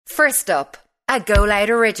First up, a Go Loud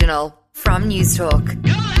original from Newstalk.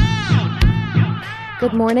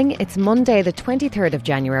 Good morning, it's Monday the 23rd of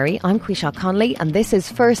January. I'm Quisha Conley and this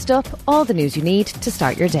is First Up, all the news you need to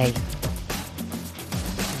start your day.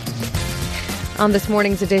 On this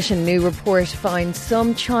morning's edition, new report finds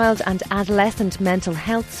some child and adolescent mental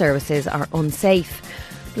health services are unsafe.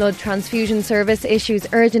 Blood Transfusion Service issues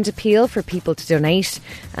urgent appeal for people to donate,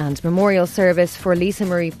 and memorial service for Lisa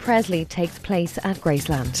Marie Presley takes place at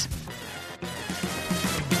Graceland.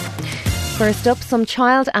 First up, some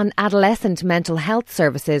child and adolescent mental health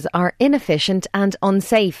services are inefficient and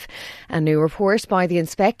unsafe. A new report by the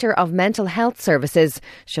Inspector of Mental Health Services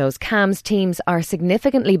shows CAMHS teams are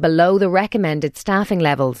significantly below the recommended staffing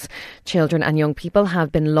levels. Children and young people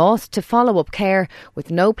have been lost to follow-up care with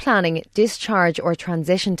no planning, discharge or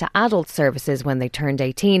transition to adult services when they turned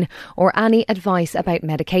 18 or any advice about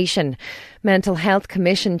medication. Mental Health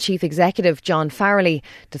Commission Chief Executive John Farrelly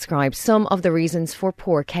describes some of the reasons for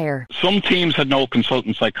poor care. Some teams had no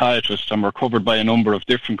consultant psychiatrists and were covered by a number of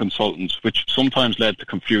different consultants, which sometimes led to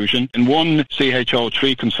confusion. In one CHO,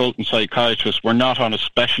 3 consultant psychiatrists were not on a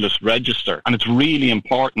specialist register, and it's really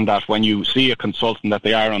important that when you see a consultant that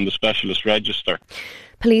they are on the specialist register.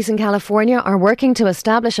 Police in California are working to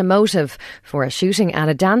establish a motive for a shooting at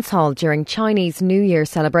a dance hall during Chinese New Year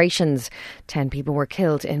celebrations. 10 people were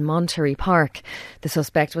killed in Monterey Park. The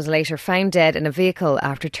suspect was later found dead in a vehicle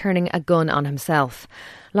after turning a gun on himself.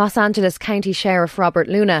 Los Angeles County Sheriff Robert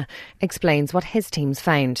Luna explains what his teams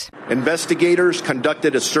found. Investigators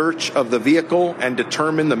conducted a search of the vehicle and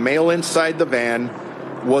determined the male inside the van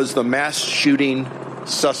was the mass shooting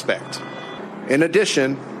suspect. In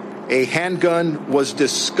addition, a handgun was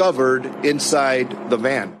discovered inside the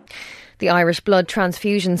van. The Irish Blood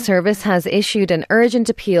Transfusion Service has issued an urgent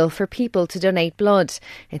appeal for people to donate blood.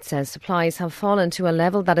 It says supplies have fallen to a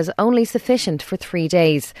level that is only sufficient for 3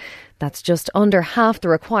 days. That's just under half the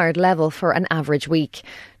required level for an average week.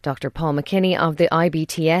 Dr Paul McKinney of the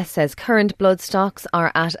IBTS says current blood stocks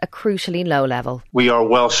are at a crucially low level. We are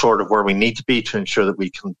well short of where we need to be to ensure that we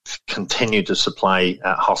can continue to supply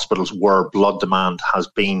hospitals where blood demand has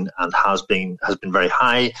been very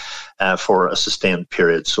high for a sustained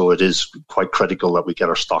period. So it is quite critical that we get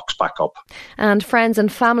our stocks back up. And friends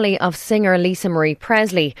and family of singer Lisa Marie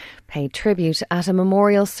Presley paid tribute at a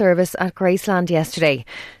memorial service at Graceland yesterday.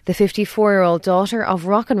 The 54-year-old daughter of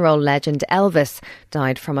rock and roll legend Elvis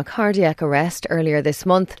died from a cardiac arrest earlier this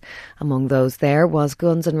month. Among those there was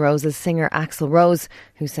Guns N' Roses singer Axl Rose,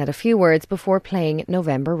 who said a few words before playing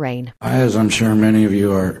November Rain. As I'm sure many of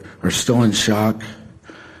you are still in shock,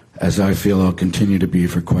 as I feel I'll continue to be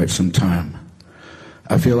for quite some time.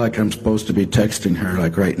 I feel like I'm supposed to be texting her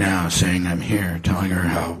like right now, saying I'm here, telling her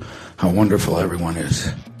how wonderful everyone is.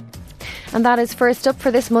 And that is First Up for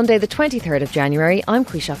this Monday, the 23rd of January. I'm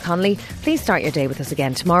Quisha Conley. Please start your day with us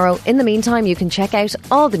again tomorrow. In the meantime, you can check out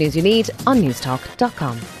all the news you need on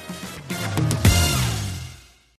newstalk.com.